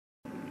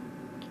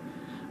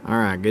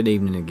Alright, good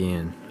evening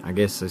again. I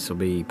guess this will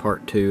be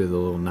part 2 of the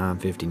little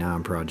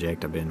 959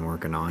 project I've been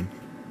working on.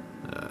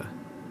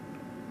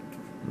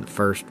 In the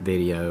first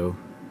video,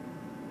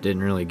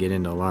 didn't really get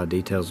into a lot of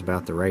details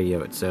about the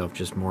radio itself,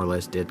 just more or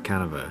less did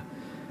kind of a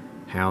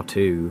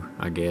how-to,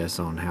 I guess,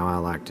 on how I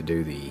like to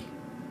do the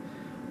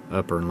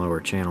upper and lower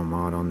channel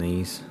mod on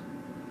these.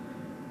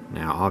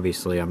 Now,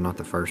 obviously, I'm not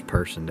the first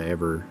person to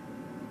ever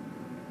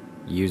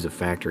use a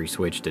factory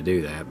switch to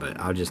do that, but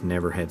I just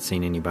never had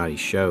seen anybody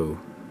show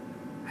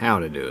how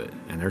to do it,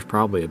 and there's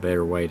probably a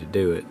better way to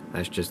do it.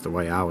 That's just the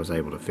way I was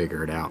able to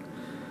figure it out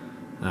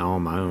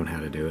on my own, how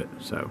to do it.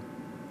 So,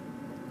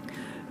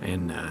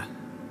 and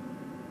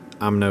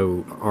I'm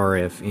no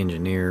RF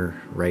engineer,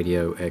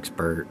 radio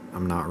expert.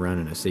 I'm not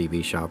running a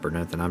CV shop or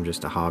nothing. I'm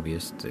just a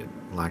hobbyist that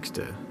likes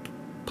to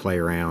play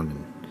around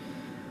and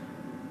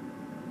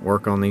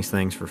work on these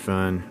things for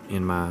fun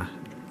in my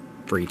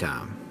free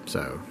time.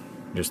 So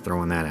just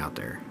throwing that out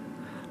there.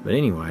 But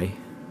anyway,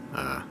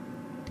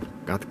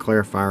 got the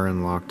clarifier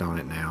unlocked on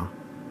it now.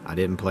 I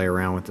didn't play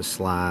around with the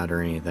slide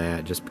or any of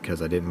that just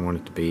because I didn't want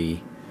it to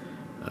be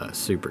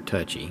super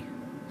touchy.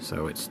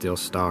 So it's still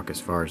stock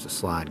as far as the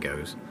slide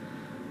goes.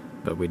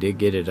 But we did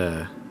get it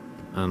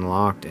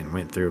unlocked and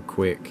went through a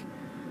quick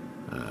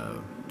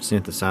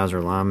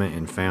synthesizer alignment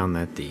and found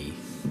that the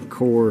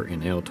core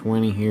in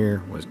L20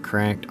 here was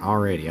cracked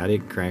already. I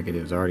didn't crack it,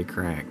 it was already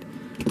cracked.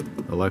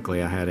 But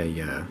luckily I had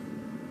a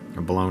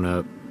blown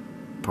up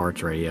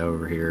parts radio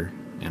over here,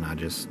 and I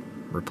just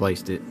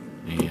replaced it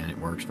and it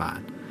works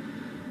fine.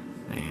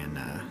 And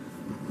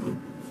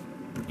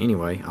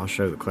anyway, I'll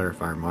show the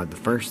clarifier mod. The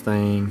first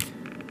thing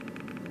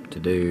to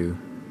do,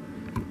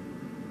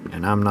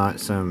 and I'm not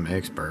some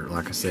expert,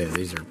 like I said,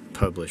 these are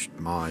published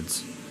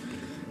mods,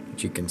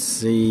 but you can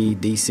see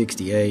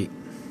D68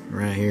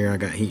 right here, I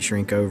got heat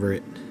shrink over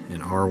it,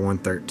 and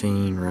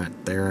R113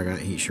 right there, I got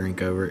heat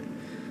shrink over it.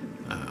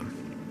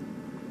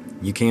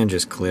 You can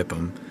just clip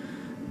them,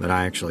 but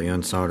I actually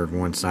unsoldered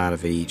one side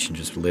of each and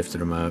just lifted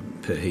them up,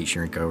 put heat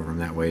shrink over them.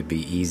 That way it'd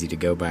be easy to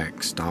go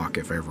back stock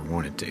if I ever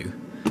wanted to.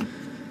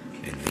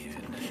 And then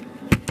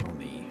on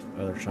the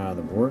other side of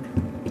the board,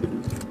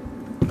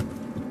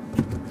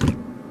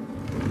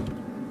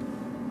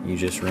 you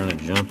just run a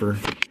jumper,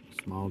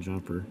 small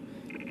jumper.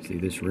 See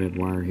this red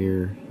wire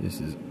here?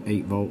 This is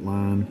 8-volt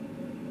line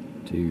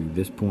to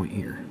this point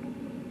here.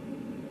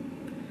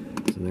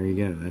 So there you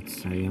go,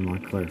 that's how you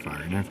unlock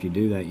clarifier. And after you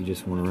do that, you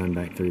just want to run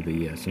back through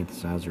the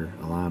synthesizer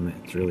alignment.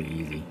 It's really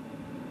easy.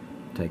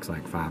 It takes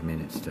like 5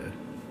 minutes to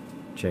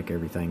check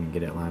everything and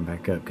get it lined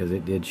back up, because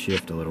it did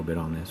shift a little bit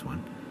on this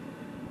one.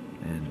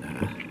 And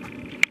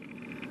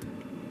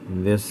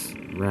this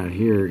right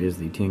here is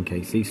the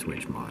 10kc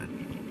switch mod.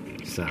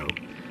 So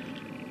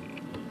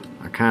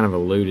I kind of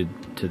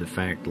alluded to the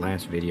fact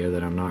last video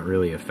that I'm not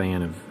really a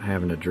fan of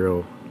having to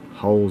drill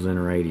holes in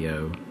a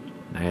radio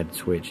and add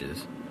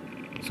switches.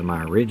 So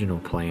my original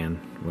plan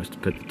was to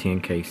put the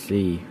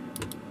 10kc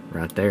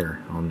right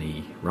there on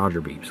the Roger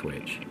beep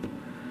switch.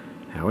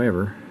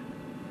 However,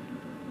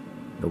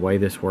 the way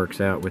this works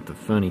out with the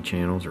funny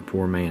channels, or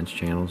poor man's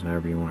channels,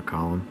 however you want to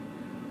call them,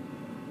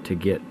 to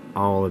get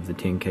all of the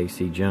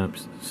 10kc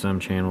jumps, some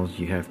channels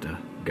you have to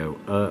go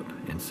up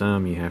and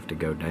some you have to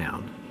go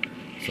down.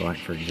 So like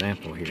for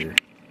example here,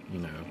 you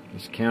know,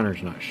 this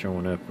counter's not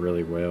showing up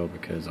really well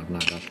because I've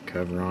not got the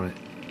cover on it.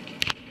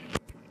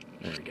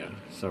 There we go.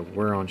 So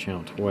we're on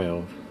channel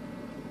 12.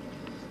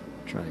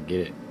 Trying to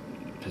get it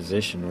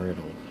positioned where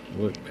it'll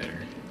look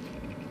better.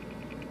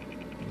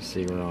 You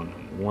see we're on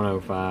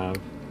 105.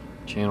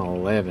 Channel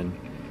 11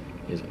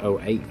 is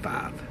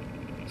 085.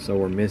 So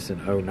we're missing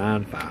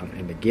 095.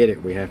 And to get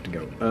it, we have to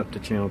go up to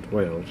channel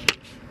 12.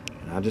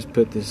 And I just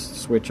put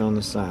this switch on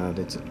the side.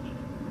 It's a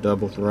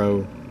double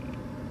throw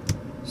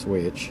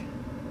switch.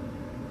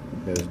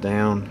 It goes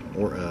down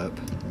or up.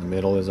 The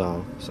middle is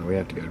off. So we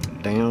have to go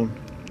down.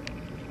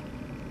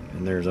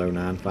 And there's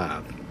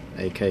 095,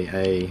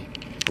 aka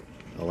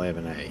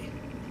 11A.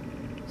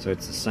 So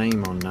it's the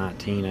same on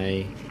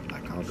 19A.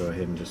 Like, I'll go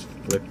ahead and just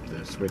flip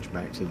the switch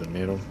back to the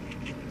middle.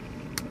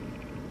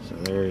 So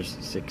there's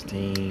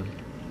 16,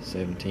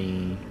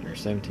 17, or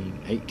 17,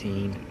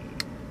 18,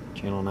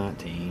 channel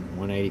 19,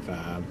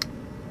 185,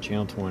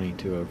 channel 20,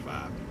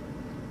 205.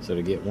 So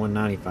to get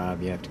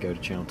 195, you have to go to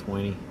channel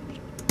 20,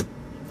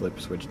 flip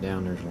the switch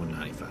down, there's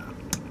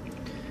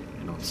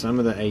 195. And on some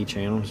of the A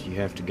channels, you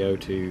have to go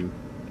to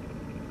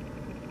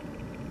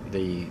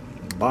the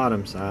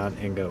bottom side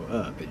and go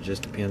up. It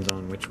just depends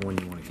on which one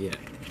you want to get.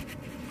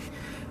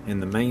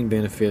 And the main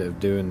benefit of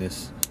doing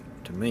this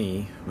to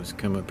me was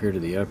come up here to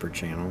the upper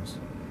channels,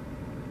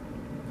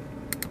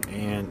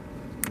 and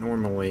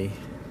normally,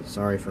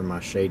 sorry for my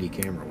shady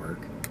camera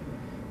work,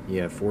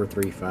 you have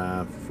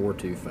 435,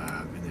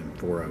 425, and then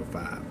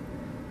 405.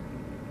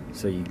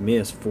 So you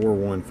miss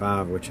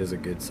 415, which is a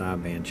good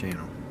sideband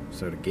channel.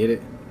 So to get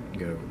it,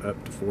 go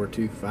up to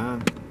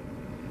 425,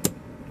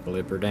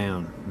 flip her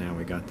down. Now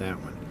we got that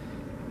one.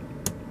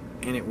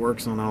 And it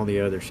works on all the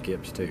other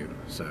skips too.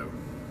 So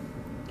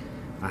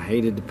I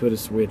hated to put a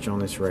switch on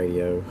this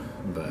radio,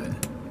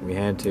 but we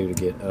had to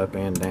get up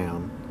and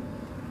down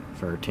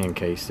for 10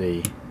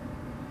 kc.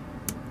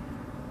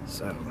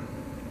 So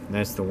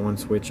that's the one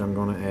switch I'm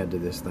going to add to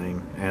this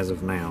thing as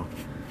of now.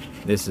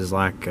 This is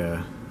like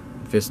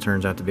if this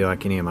turns out to be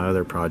like any of my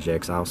other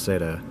projects, I'll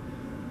set a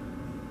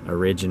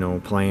original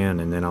plan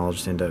and then I'll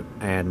just end up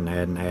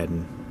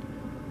adding.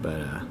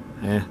 But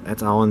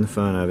that's all in the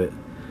fun of it.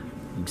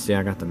 You can see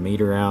I got the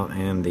meter out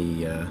and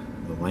the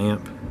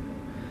lamp.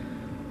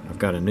 I've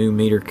got a new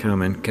meter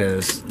coming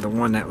because the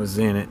one that was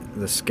in it,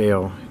 the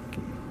scale,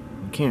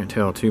 you can't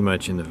tell too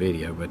much in the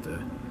video, but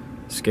the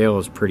scale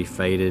is pretty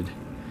faded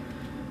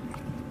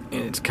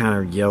and it's kind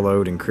of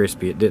yellowed and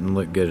crispy. It didn't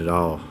look good at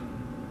all.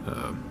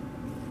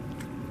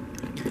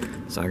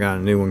 So I got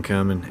a new one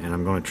coming, and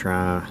I'm going to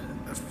try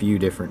a few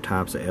different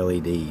types of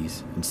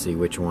LEDs and see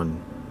which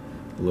one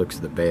looks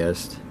the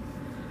best,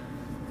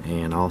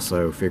 and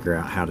also figure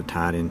out how to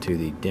tie it into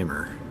the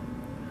dimmer,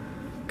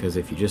 because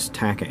if you just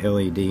tack a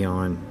LED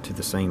on to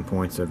the same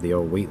points of the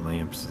old wheat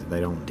lamps, they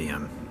don't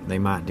dim. They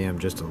might dim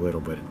just a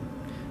little, but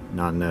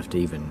not enough to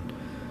even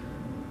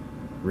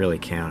really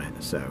count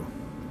it. So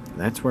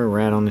that's where we're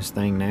at on this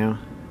thing now.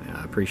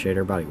 I appreciate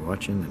everybody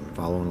watching and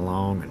following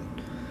along, and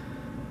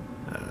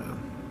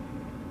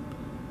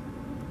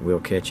we'll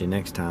catch you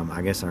next time.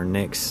 I guess our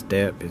next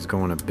step is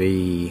going to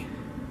be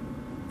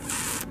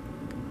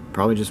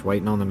probably just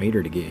waiting on the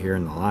meter to get here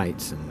and the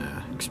lights, and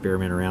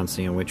experiment around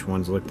seeing which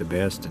ones look the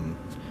best and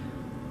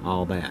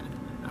all that.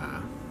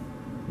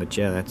 But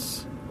yeah,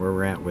 that's where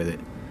we're at with it.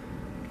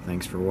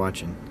 Thanks for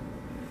watching,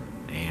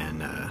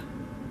 and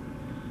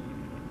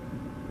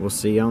we'll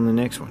see you on the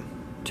next one.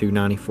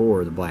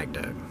 294, the Black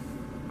Duck.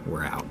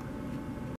 We're out.